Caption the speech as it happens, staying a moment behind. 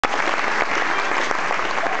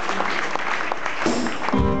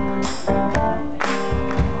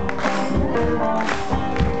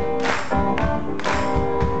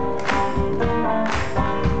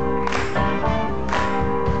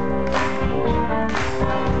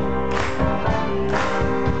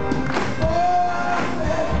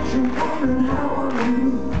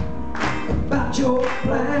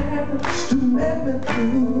met me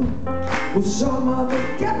through was some other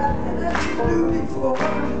guy that you knew before.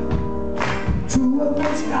 True of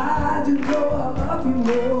this guy, you know I love you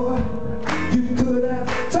more. You could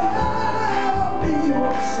have told me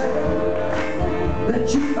yourself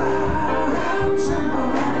that you found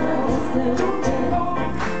somebody else. Don't you know,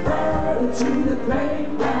 heard it through the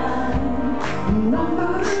grapevine. Not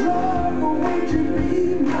much longer would you be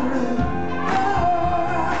mine. Oh,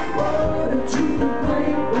 I heard it through the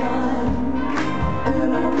grapevine,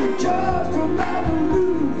 and I'm just about to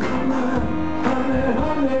lose my mind. Honey,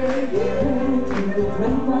 honey, yeah. Through the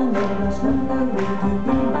grapevine, and I wonder would you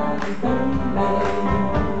be my baby.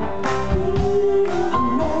 I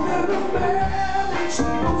know that a man ain't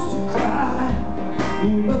supposed to cry,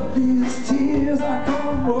 but these tears I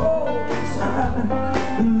come roll inside.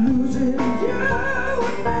 Losing you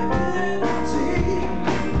would make me empty,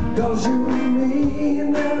 'cause you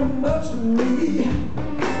mean that much to me.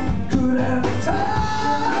 Could have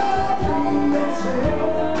told me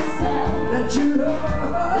yourself that you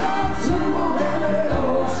love someone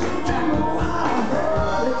else. You know I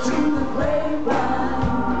heard it through the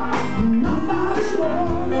grapevine. Not much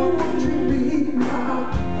longer would you be mine.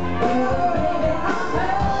 Oh, I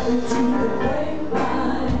heard it through the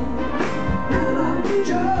grapevine, and I'm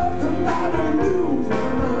just about to lose my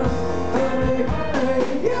mind. Honey,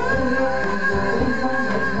 honey, yeah.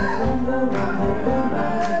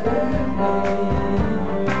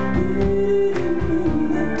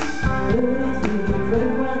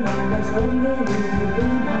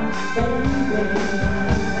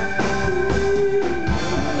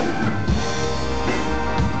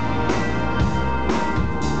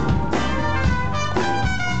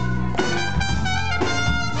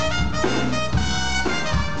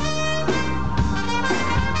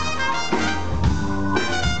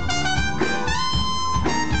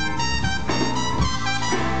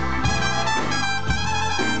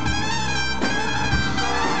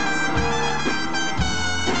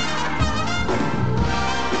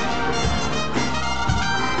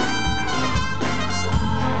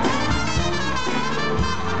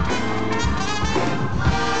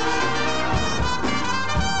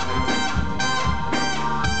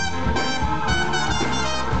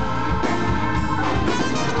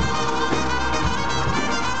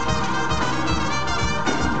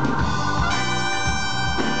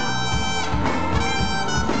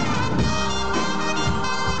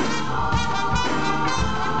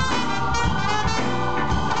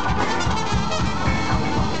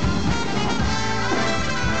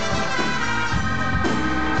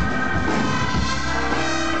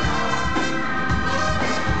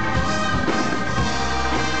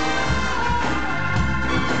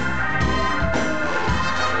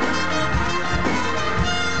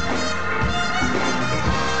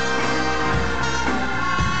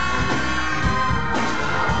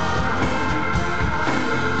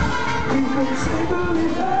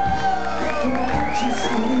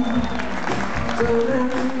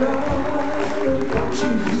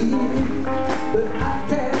 But I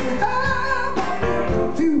can't help but be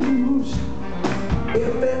confused.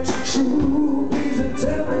 If it's true, please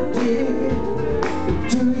tell me, dear.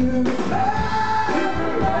 Do you ever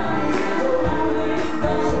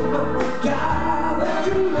some other guy that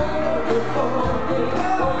you loved before?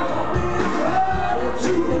 Oh,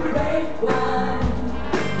 to the grapevine.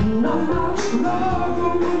 Not much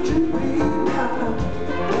longer would you be mine.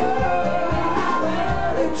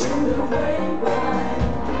 Oh, to the grapevine.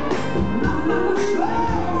 Not much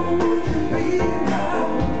longer would you be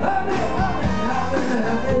mine. Honey, honey, honey,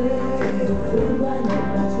 honey. The grapevine, not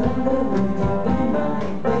much longer would you be my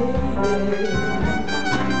baby.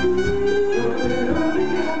 Honey, honey,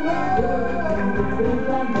 honey. The grapevine,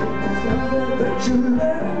 not much longer. That you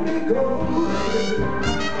let me go.